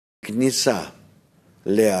הכניסה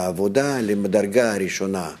לעבודה, למדרגה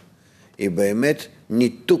הראשונה, היא באמת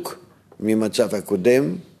ניתוק ממצב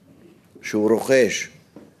הקודם, שהוא רוכש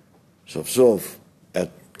סוף סוף את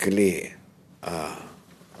כלי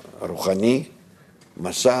הרוחני,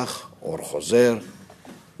 מסך, אור חוזר,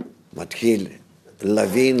 מתחיל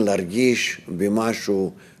להבין, להרגיש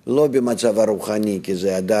במשהו, לא במצב הרוחני, כי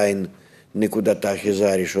זה עדיין נקודת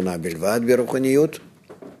האחיזה הראשונה בלבד ברוחניות,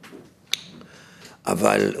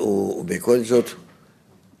 אבל הוא בכל זאת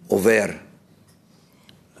עובר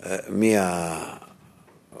מהעולם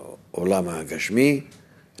הגשמי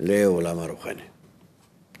לעולם הרוחני.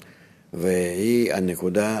 והיא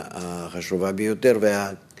הנקודה החשובה ביותר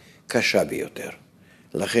והקשה ביותר.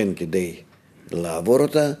 לכן כדי לעבור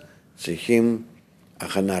אותה צריכים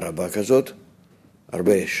הכנה רבה כזאת,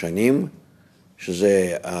 הרבה שנים,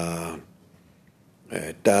 שזה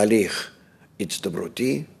תהליך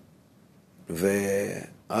הצטברותי,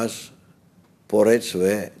 ואז פורץ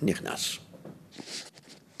ונכנס.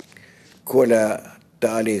 כל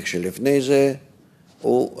התהליך שלפני זה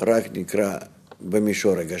הוא רק נקרא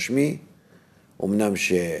במישור הגשמי, אמנם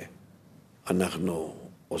שאנחנו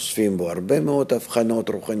אוספים בו הרבה מאוד הבחנות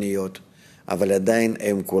רוחניות, אבל עדיין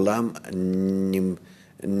הם כולם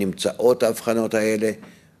נמצאות ההבחנות האלה,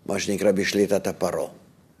 מה שנקרא בשליטת הפרו.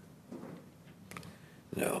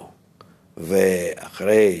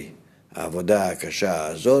 ואחרי העבודה הקשה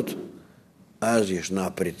הזאת, אז ישנה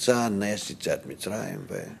פריצה, נס יציאת מצרים,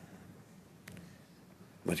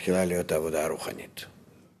 ומתחילה להיות העבודה הרוחנית.